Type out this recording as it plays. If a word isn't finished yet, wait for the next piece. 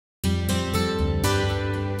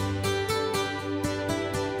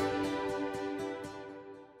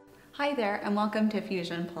Hi there, and welcome to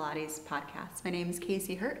Fusion Pilates podcast. My name is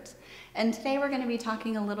Casey Hurt, and today we're going to be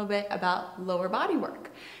talking a little bit about lower body work.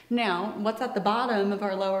 Now, what's at the bottom of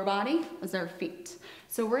our lower body is our feet.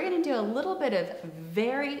 So we're going to do a little bit of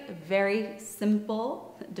very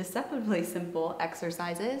simple, deceptively simple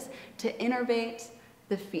exercises to innervate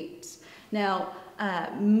the feet. Now,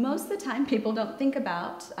 most of the time people don't think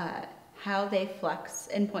about how they flex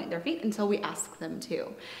and point their feet until we ask them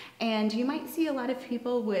to. And you might see a lot of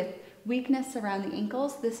people with weakness around the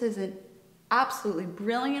ankles. This is an absolutely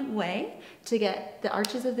brilliant way to get the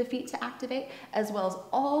arches of the feet to activate, as well as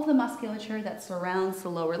all the musculature that surrounds the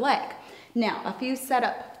lower leg. Now, a few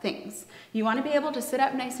setup things. You want to be able to sit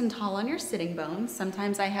up nice and tall on your sitting bones.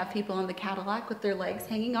 Sometimes I have people on the Cadillac with their legs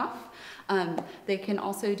hanging off. They can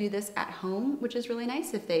also do this at home, which is really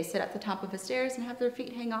nice. If they sit at the top of the stairs and have their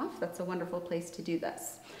feet hang off, that's a wonderful place to do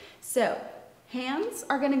this. So, hands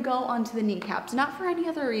are going to go onto the kneecaps, not for any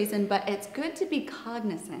other reason, but it's good to be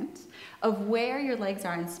cognizant of where your legs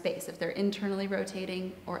are in space, if they're internally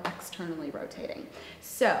rotating or externally rotating.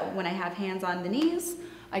 So when I have hands on the knees,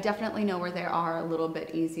 I definitely know where they are a little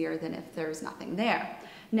bit easier than if there's nothing there.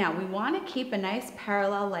 Now we want to keep a nice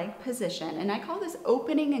parallel leg position, and I call this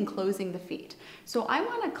opening and closing the feet. So I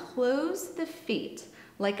want to close the feet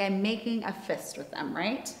like I'm making a fist with them,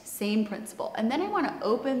 right? Same principle. And then I want to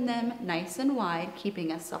open them nice and wide,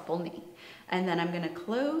 keeping a supple knee. And then I'm going to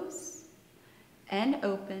close and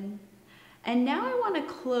open. And now I want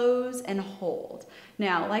to close and hold.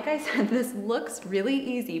 Now, like I said, this looks really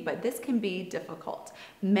easy, but this can be difficult.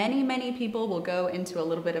 Many people will go into a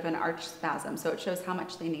little bit of an arch spasm, so it shows how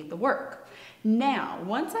much they need the work. Now,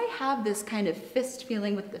 once I have this kind of fist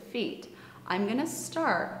feeling with the feet, I'm going to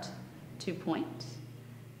start to point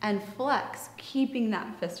and flex, keeping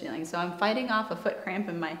that fist feeling. So I'm fighting off a foot cramp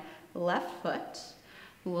in my left foot,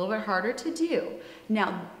 a little bit harder to do.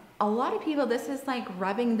 Now, a lot of people, this is like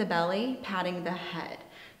rubbing the belly, patting the head.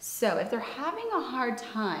 So if they're having a hard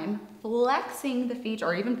time flexing the feet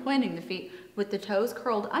or even pointing the feet with the toes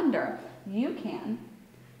curled under, you can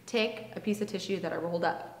take a piece of tissue that I rolled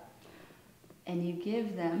up and you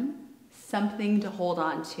give them something to hold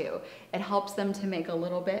on to. It helps them to make a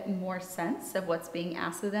little bit more sense of what's being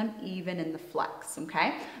asked of them, even in the flex,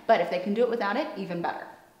 okay? But if they can do it without it, even better.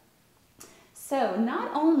 So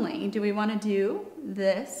not only do we want to do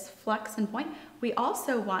this flex and point, we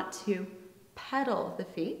also want to pedal the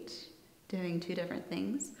feet, doing two different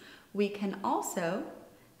things. We can also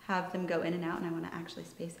have them go in and out, and I want to actually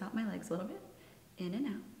space out my legs a little bit, in and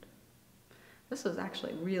out. This was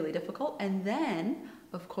actually really difficult. And then,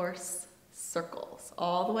 of course, circles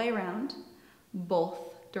all the way around,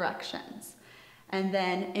 both directions. And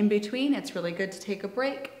then in between, it's really good to take a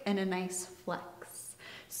break and a nice flex.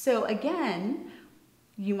 So again,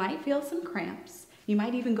 you might feel some cramps. You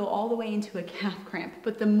might even go all the way into a calf cramp,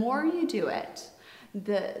 but the more you do it,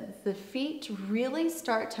 the feet really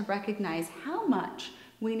start to recognize how much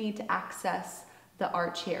we need to access the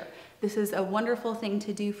arch here. This is a wonderful thing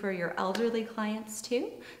to do for your elderly clients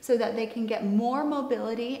too, so that they can get more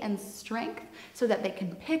mobility and strength so that they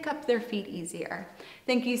can pick up their feet easier.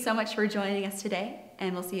 Thank you so much for joining us today,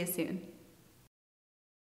 and we'll see you soon.